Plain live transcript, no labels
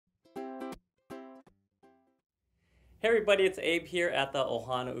Hey everybody, it's Abe here at the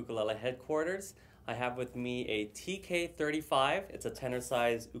Ohana Ukulele headquarters. I have with me a TK-35. It's a tenor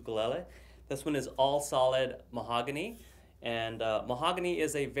size ukulele. This one is all solid mahogany, and mahogany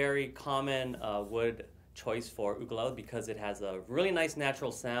is a very common wood choice for ukulele because it has a really nice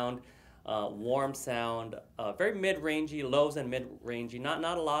natural sound, warm sound, very mid-rangey, lows and mid-rangey,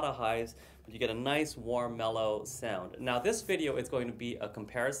 not a lot of highs, but you get a nice warm mellow sound. Now this video is going to be a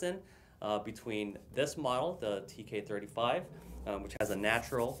comparison between this model, the TK-35, which has a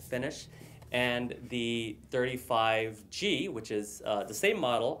natural finish, and the 35G, which is the same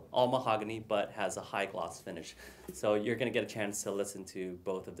model, all mahogany, but has a high gloss finish. So you're going to get a chance to listen to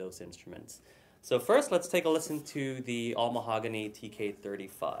both of those instruments. So first, let's take a listen to the all mahogany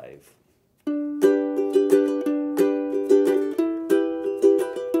TK-35.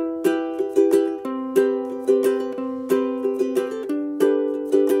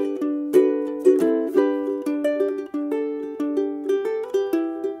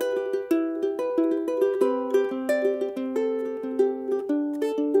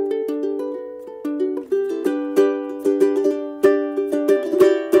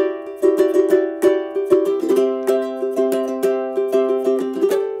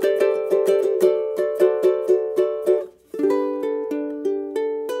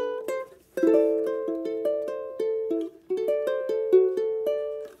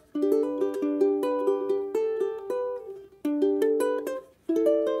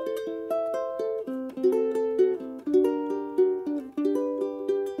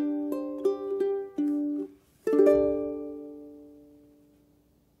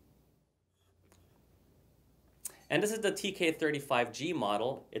 And this is the TK-35G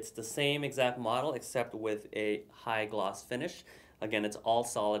model. It's the same exact model except with a high gloss finish. Again, it's all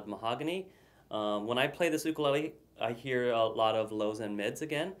solid mahogany. When I play this ukulele, I hear a lot of lows and mids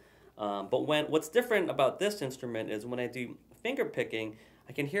again. But what's different about this instrument is when I do finger picking,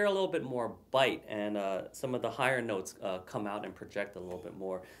 I can hear a little bit more bite, and some of the higher notes come out and project a little bit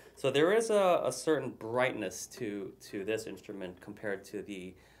more. So there is a certain brightness to this instrument compared to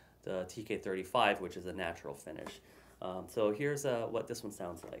the TK-35, which is a natural finish. So here's what this one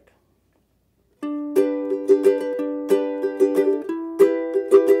sounds like.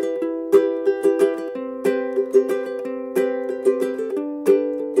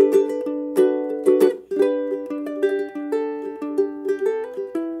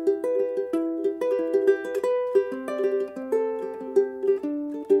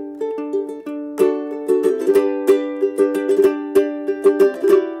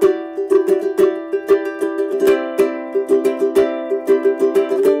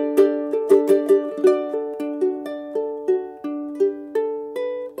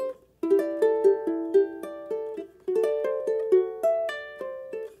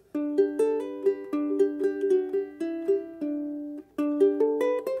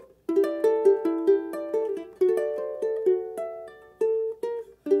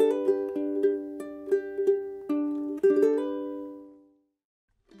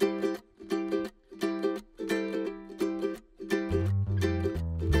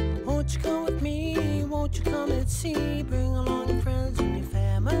 Won't you come